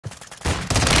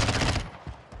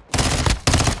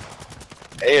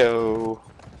Ayo.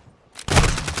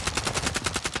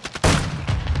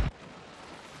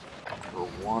 For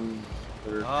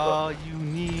 1/3. All you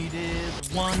need is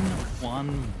one.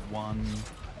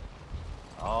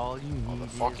 All you need the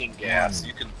is fucking gas. one.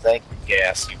 You can thank the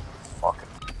gas, you fucking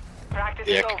Practice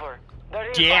dick. is over. The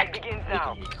real Dick. fight begins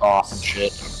now. Making me cough and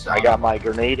shit. I got my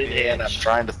grenade in hand. I'm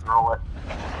trying to throw it.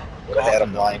 But I had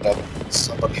him lined up.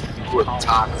 Somebody threw it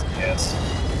toxic gas.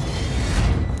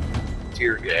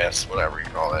 Tear gas, whatever you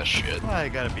call that shit. Well, you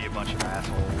gotta be a bunch of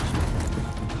assholes.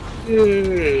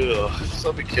 Ugh, just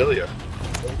let me kill you.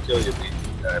 Let me kill you, be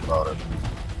a guy about it.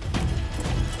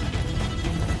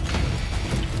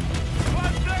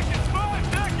 5 seconds! 5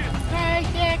 seconds! 5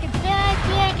 seconds, 5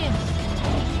 seconds!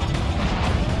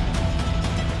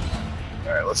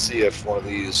 Alright, let's see if one of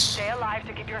these. Stay alive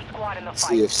to keep your squad in the Let's fight.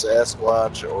 see if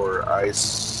Sasquatch or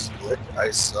Ice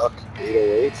Suck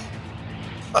 808.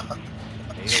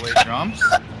 808 drums?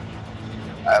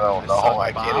 I don't know. Suck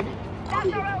I Bob? can't even.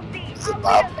 That's our LC. Is it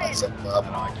Bob? I said I Bob.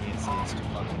 don't know, I can't see, it's too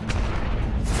fucking...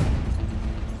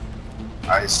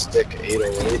 Ice Stick I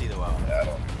 808. can't see the well. Yeah, I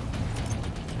don't.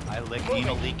 I lick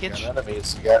anal leakage. Got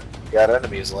enemies. You got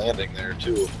enemies landing there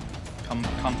too.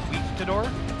 Conquistador?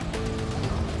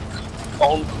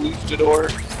 Conquistador.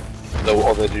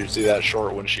 Did you see that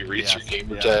short when she reads your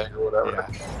gamer tag or whatever?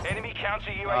 Yeah. Enemy counter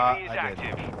UAV is I did.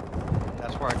 active.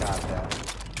 That's where I got that.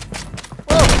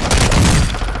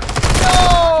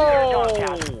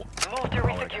 Move to Oh,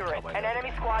 resecure it. An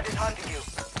enemy squad is hunting you.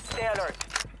 Stay alert.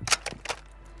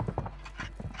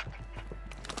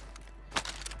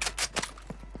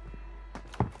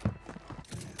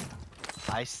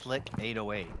 I slick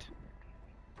 808.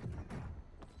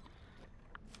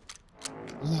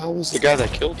 Who the hell was the guy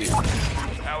that killed you?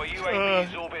 Our UAV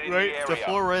is orbiting Right, the the area.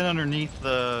 floor right underneath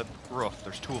the roof.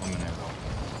 There's 2 of them in there though.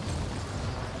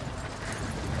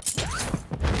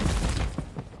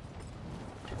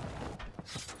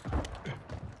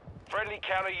 Friendly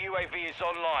counter UAV is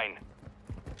online.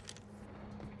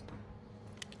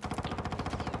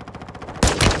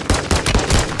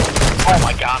 Oh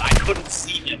my god, I couldn't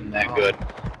see him that good.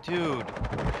 Dude,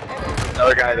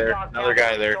 Another guy there. Another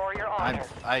guy there. Restore your honor.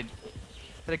 I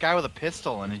hit a guy with a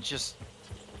pistol and it just...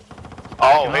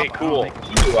 Oh, Come hey, up, cool. I don't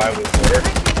He knew I was there.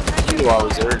 He knew I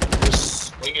was there. Just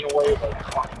swinging away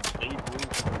like fucking Babe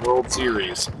Ruth in the World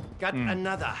Series. Got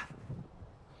another.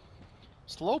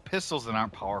 Slow pistols that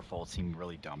aren't powerful seem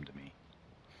really dumb to me.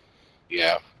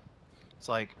 Yeah. It's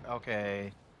like,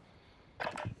 okay,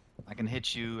 I can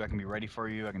hit you, I can be ready for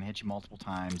you, I can hit you multiple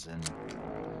times, and...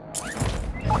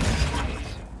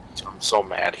 I'm so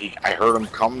mad. I heard him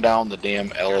come down the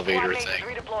damn elevator Squad mate is thing.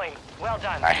 redeploying. Well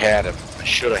done. I had him. I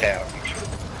should have had him.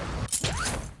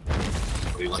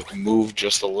 He like moved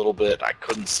just a little bit. I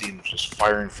couldn't see him. Just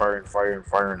firing.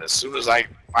 As soon as I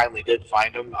finally did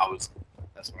find him, that's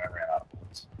when I ran out of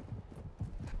bullets.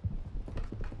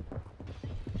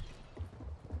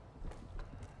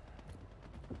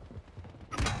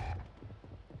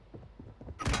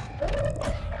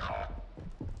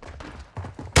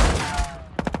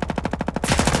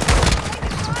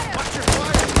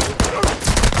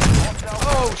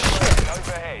 Oh, shit!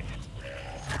 Overhead.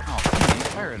 Oh, he's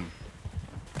firing.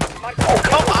 Oh,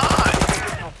 come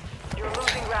on! You're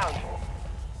losing ground.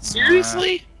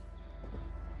 Seriously?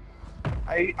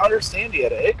 I understand he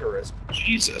had an Icarus.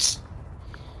 Jesus.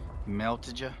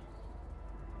 Melted you?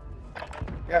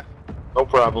 Yeah. No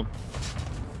problem.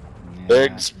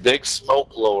 Yeah. Big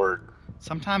smoke lord.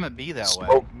 Sometime it be that way.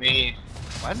 Smoke me.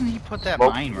 Why doesn't he put that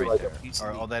Smoke mine you right like a there? piece of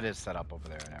Or, meat. oh, that is set up over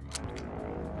there. Never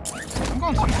mind. I'm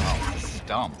going somewhere else. This is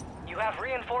dumb. You have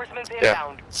reinforcements Yeah.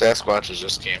 inbound. Sasquatch is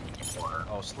just camping in the corner.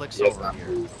 Oh, Slick's He has over not here.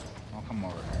 moved. I'll come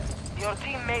over here. Your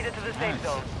team made it to the safe Nice.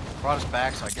 zone. Brought us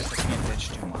back, so I guess I can't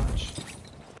bitch too much.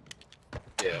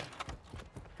 Yeah.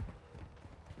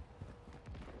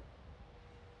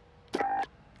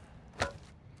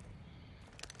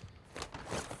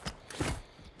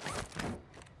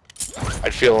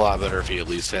 I'd feel a lot better if he at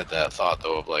least had that thought,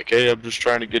 though, of like, hey, I'm just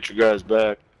trying to get you guys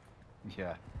back.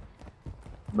 Yeah.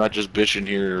 I'm not just bitching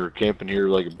here or camping here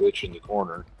like a bitch in the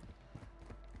corner.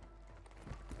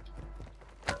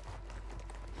 Of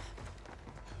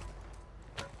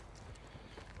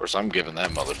course, I'm giving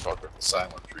that motherfucker the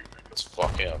silent treatment, because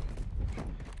fuck him.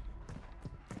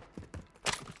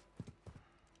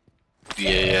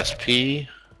 DASP.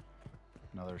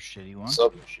 Another shitty one.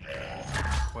 Submachine.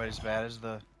 Quite as bad as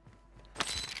the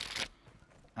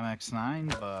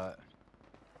MX-9, but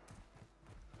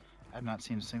I've not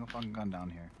seen a single fucking gun down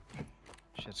here.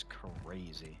 Shit's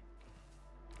crazy.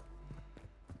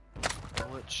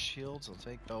 Bullet shields, I'll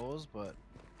take those, but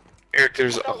Eric,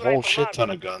 there's a whole shit ton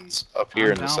of guns up here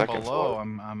I'm in the down second below. floor.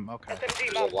 I'm okay.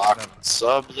 There's a lock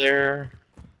sub there.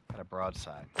 Got a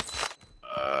broadside.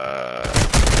 Whoa,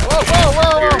 whoa,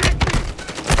 whoa, whoa!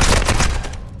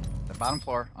 The bottom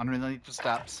floor, underneath the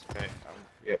steps. Okay,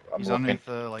 yep, I'm He's looking. underneath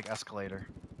the like escalator.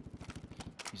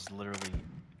 He's literally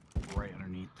right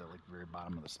underneath the like very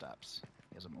bottom of the steps.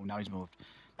 He hasn't moved. Now he's moved.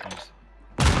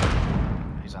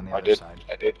 He's on the other side.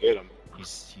 I did get him.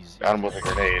 He's Got him with a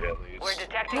grenade at We're least.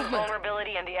 detecting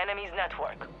vulnerability in the enemy's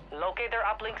network. Locate their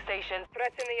uplink stations.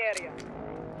 Threats in the area.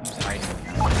 he's hiding.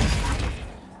 I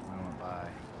went by.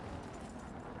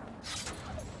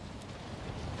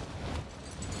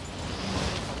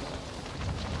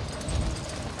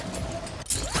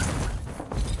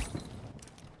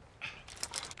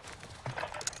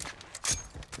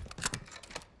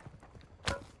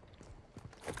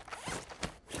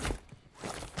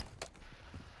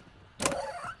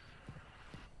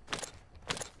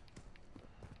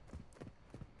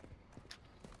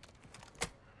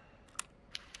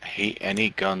 I hate any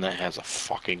gun that has a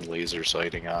fucking laser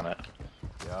sighting on it.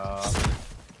 Yeah.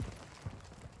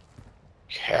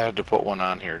 You had to put one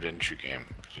on here, didn't you, game?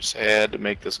 Just had to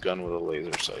make this gun with a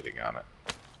laser sighting on it.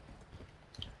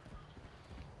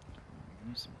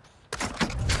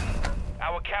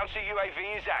 Our counter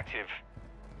UAV is active.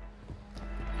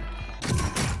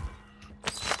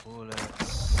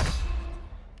 Bullets.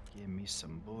 Give me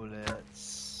some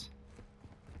bullets.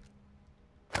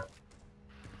 I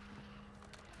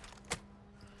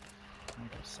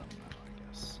got some now,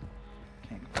 I guess.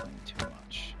 Can't complain too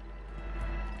much.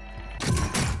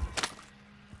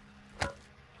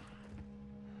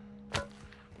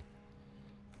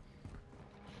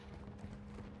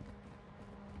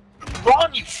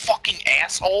 Run, you fucking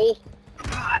asshole!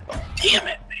 God damn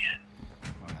it, man.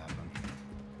 What happened?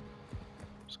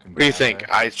 Just couldn't What do you get out think?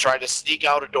 there. I tried to sneak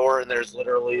out a door and there's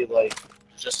literally like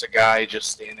just a guy just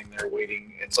standing there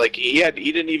waiting. It's like he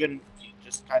didn't even, he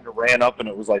just kind of ran up and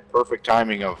it was like perfect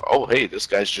timing of, oh hey, this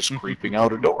guy's just creeping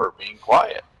out a door, being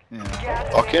quiet. Yeah. Gas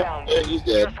is Fuck him. inbound. Yeah, he's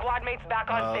Your dead. squad mates back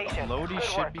on station. Lodi Good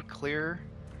should work. be clear.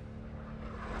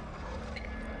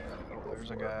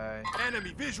 There's a guy.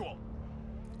 Enemy visual.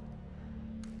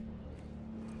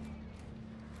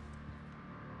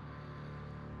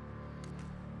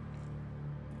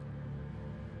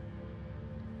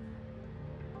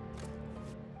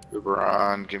 Uber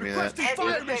on, give me that. Requesting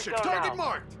fire mission. Target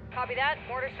marked. Copy that.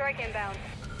 Mortar strike inbound.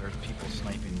 There's people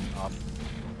sniping up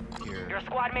here. Your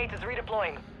squad mate is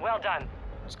redeploying. Well done.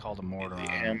 It's called a mortar The on.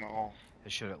 ammo.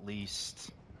 It should at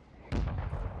least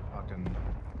fucking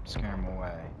scare him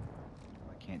away.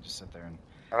 I can't just sit there and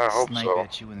I hope snipe so.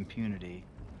 at you with impunity.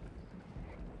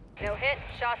 No hit.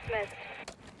 Shots missed.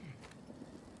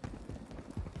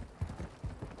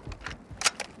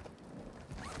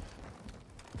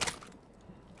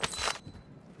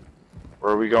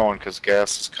 Where are we going? Because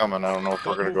gas is coming. I don't know if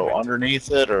we're gonna go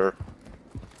underneath it or.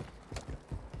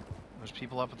 There's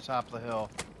people up at the top of the hill.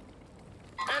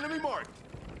 Enemy marked.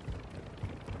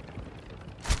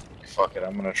 Fuck it,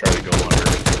 I'm gonna try to go under.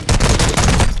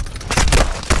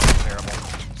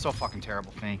 Terrible. So fucking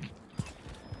terrible, Fink.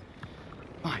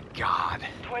 My god.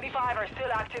 25 are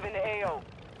still active in the AO.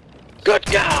 Good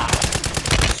God!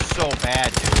 So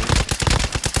bad, dude.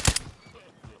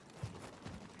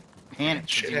 Panicked 'cause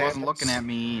Shit he wasn't happens. looking at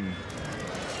me. And...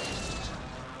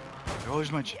 Oh,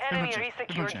 here's my The enemy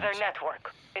resecured their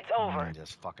network. It's over. I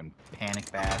just fucking panic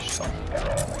bash.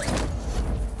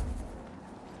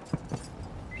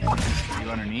 You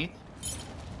underneath?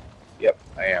 Yep,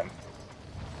 I am.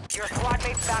 Your squad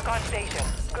mates back on station.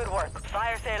 Good work.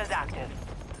 Fire sale is active.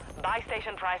 Buy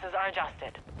station prices are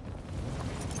adjusted.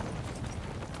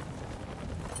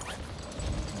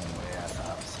 Oh, way ass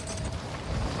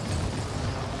opposite.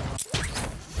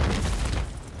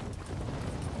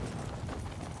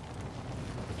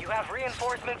 You have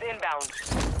reinforcements inbound.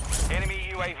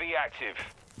 Enemy UAV active.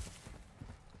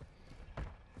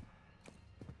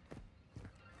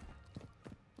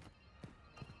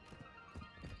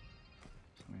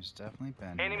 There's definitely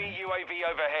been. Enemy UAV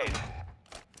overhead.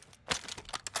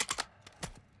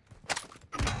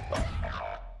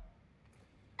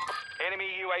 Enemy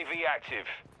UAV active.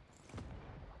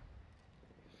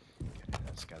 Okay,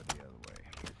 that's gotta be the other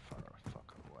way. Far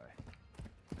fuck away.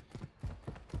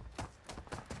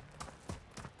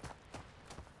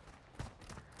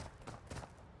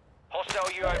 Hostile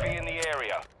UAV in the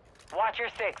area. Watch your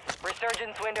six.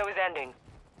 Resurgence window is ending.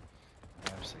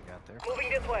 I obviously got there. Moving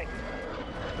this way.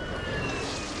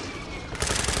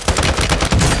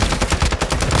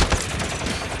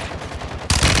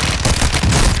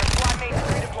 Your squad mates is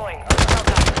redeploying. Well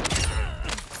done.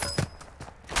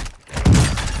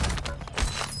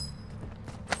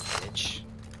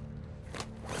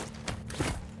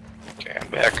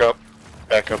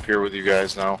 Back up here with you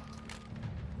guys now.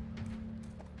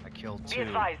 I killed Be two.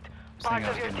 advised, I was thinking part I of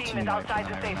was your getting a team team is wipe, outside and the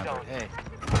then I safe zone. remembered,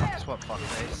 hey, guess what,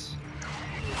 fuckface?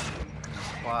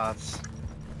 Squads.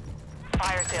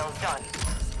 Fire sales done.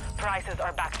 Prices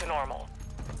are back to normal.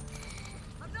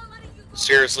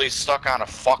 Seriously, stuck on a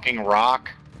fucking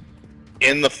rock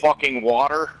in the fucking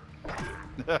water.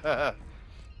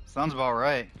 Sounds about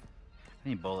right. I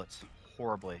need bullets.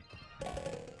 Horribly.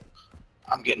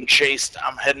 I'm getting chased.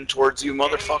 I'm heading towards you,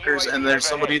 motherfuckers, and there's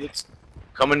somebody that's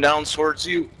coming down towards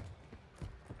you.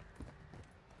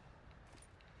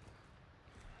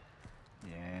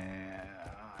 Yeah,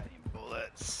 I need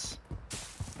bullets.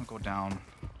 I'll go down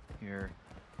here.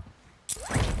 If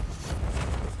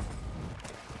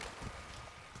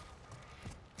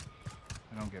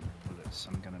I don't get bullets,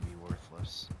 I'm gonna be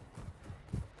worthless.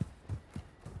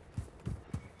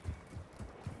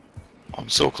 I'm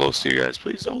so close to you guys.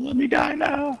 Please don't let me die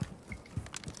now.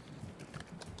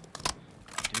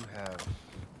 I do have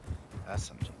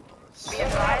SMG bullets. Be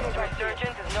advised,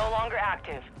 resurgence is no longer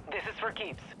active. This is for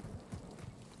keeps.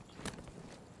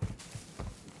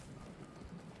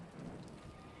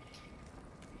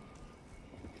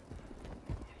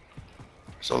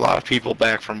 There's a lot of people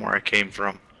back from where I came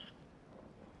from.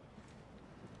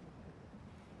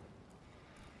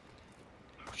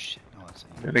 Oh shit, no, that's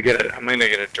I'm gonna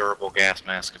get a durable gas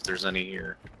mask if there's any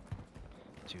here.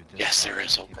 Dude, this Yes, guy there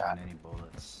is, can't oh give god. me any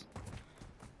bullets.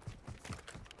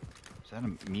 Is that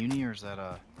a muni or is that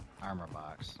a armor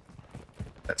box?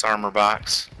 That's armor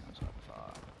box. That's what I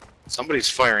thought. Somebody's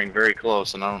firing very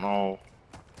close, and I don't know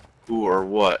who or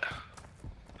what.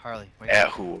 Harley, wake At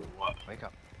up. who or what. Wake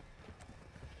up.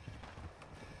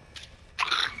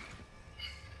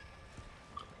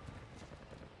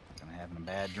 Gonna having a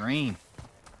bad dream.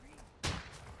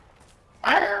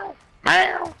 Meow,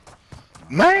 meow,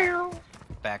 meow.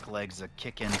 Back legs are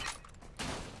kicking.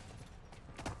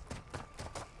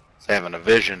 It's having a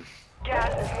vision.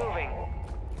 Gas is moving. I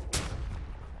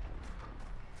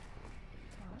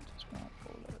just want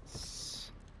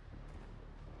bullets.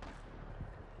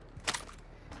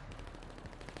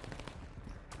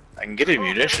 I can get you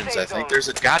munitions, I think. There's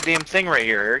a goddamn thing right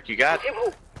here, Eric. You got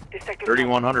Info. Detected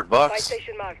 3,100 buy bucks.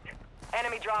 station marked.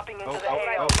 Enemy dropping into Oh, the oh,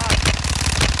 AO. oh.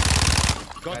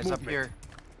 Marked. Guys up here.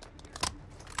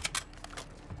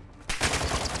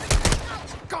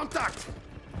 Contact!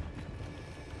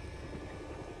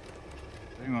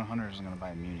 3,100 isn't gonna buy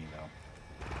a muni though.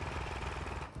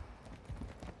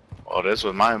 Well, it is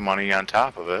with my money on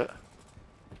top of it.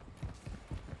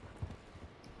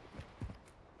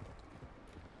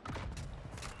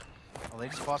 Oh, they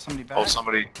just bought somebody back? Oh,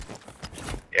 somebody.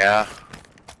 Yeah.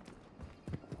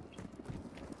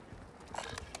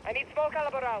 I need small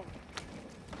caliber rounds.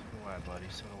 So do I, buddy,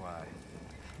 so do I.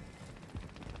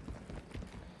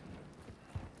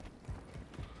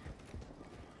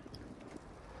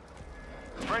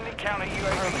 Friendly counter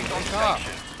UAVs on Wake up.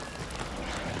 station.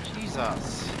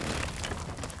 Jesus.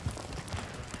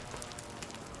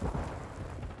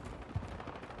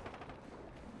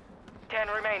 Ten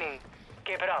remaining.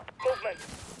 Keep it up. Movement.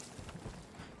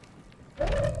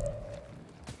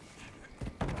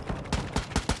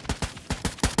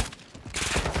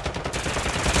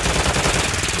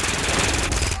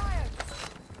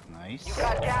 Nice. You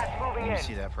got gas moving You in.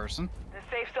 see that person? The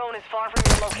safe zone is far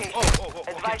from your location.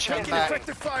 Okay, Advise check you the back.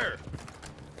 effective fire!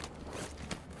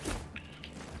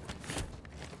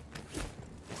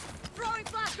 Throwing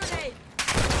flash grenade!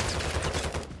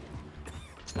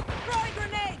 Throwing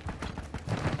grenade!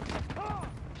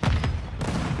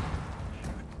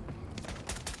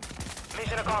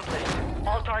 Mission accomplished.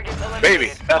 All targets eliminated.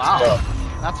 Baby, that's Wow.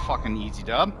 tough. That's fucking easy,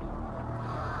 dub.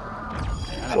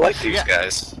 I like these Yeah.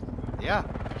 guys. Yeah.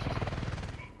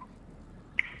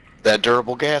 That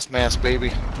durable gas mask,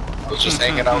 baby. I was just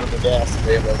hanging out in the gas.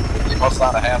 They must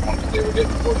not have had one because they were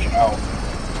getting pushed out.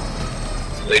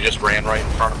 So they just ran right in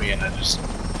front of me, and I just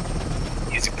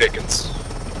easy pickings.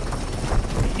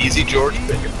 Easy George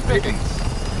Pickens, baby.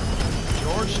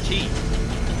 George T.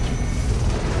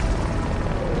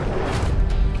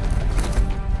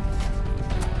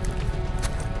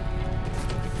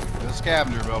 The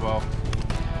scavenger, Bobo.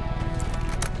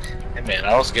 Hey man,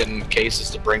 I was getting cases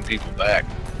to bring people back.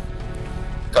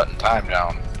 Cutting time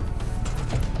down.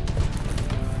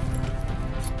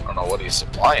 I don't know what he's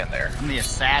supplying there. I'm the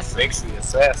assassin. Makes the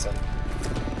assassin.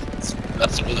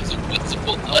 That's a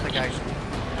visible I don't think I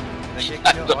get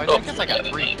killed. Oh, I guess I got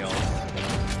 3 kills.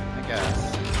 I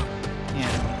guess.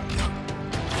 Yeah.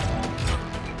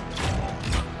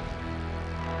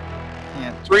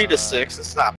 3 to 6, it's not